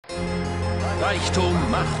Reichtum,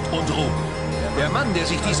 Macht und Ruhm. Der Mann, der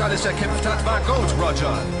sich dies alles erkämpft hat, war Gold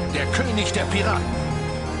Roger, der König der Piraten.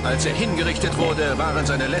 Als er hingerichtet wurde, waren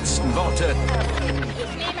seine letzten Worte: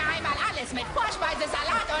 Ich nehme einmal alles mit Vorspeise,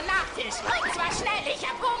 Salat und Nachtisch. Und zwar schnell, ich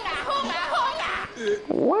hab Hunger, Hunger, Hunger.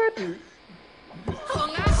 What?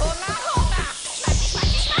 Hunger, Hunger, Hunger.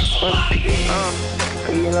 Schmatzi,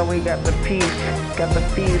 You know we got the peace, every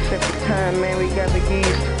time, man, we got the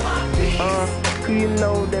geese. You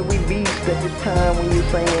know that we beast every time when you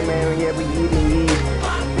singing, man, yeah, we eating yeast.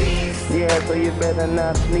 Yeah, so you better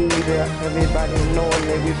not sneeze, yeah. Everybody knowing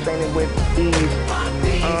that we singing with ease.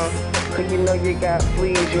 Cause you know you got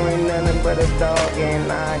fleas, you ain't nothing but a dog,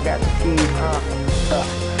 and I got the keys,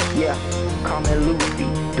 yeah. Call me Lucy,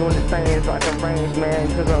 doing the things like a range, man,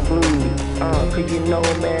 cause I'm gluey. Cause you know,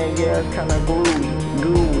 man, yeah, it's kinda gooey.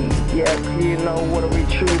 Yeah, cause you know what we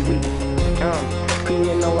truly. Cause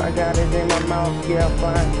you know I got it in my mouth, yeah,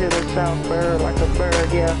 flying to the south, bird like a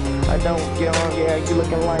bird, yeah. I don't get on, yeah, you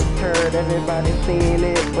looking like turd. Everybody seeing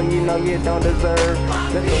it, but you know you don't deserve.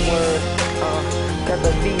 That's a word, got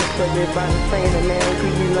the beast, everybody saying it, man,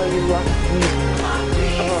 cause you know you like beast.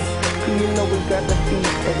 You know we got the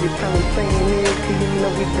feast every time we sing it, cause you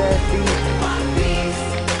know we that beast.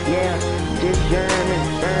 Yeah, just yearning,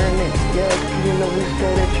 earning, yeah, cause you know we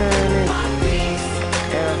steady churning.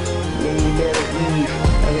 Yeah, you better ease.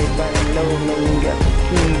 Everybody know, man, you got the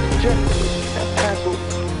keys. Just apple.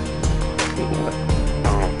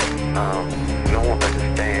 No one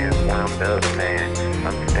understands why I'm the other man.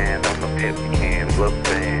 Understand I'm a Pepsi can, rubber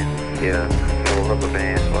band. Yeah, no rubber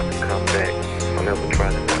band, so I can come back. I'll never try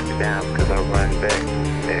to knock me down because I run back.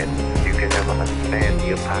 And you can never understand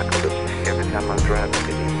the apocalypse. Every time I drive it,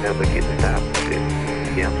 you never get to stop shit.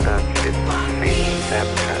 Yeah, I'm stopping shit. Man,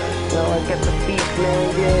 sabotage. No, I got the beat,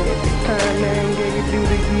 man, yeah, every time, man, yeah, you do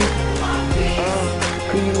the yeast.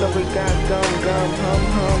 You know we got gum,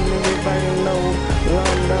 hum, everybody know,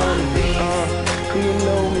 London. You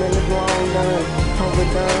know, man, it's long done,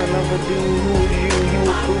 overdue, who is you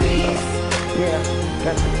a fool. Yeah,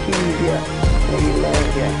 got the keys, yeah, yeah, you know,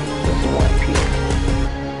 yeah, just one piece.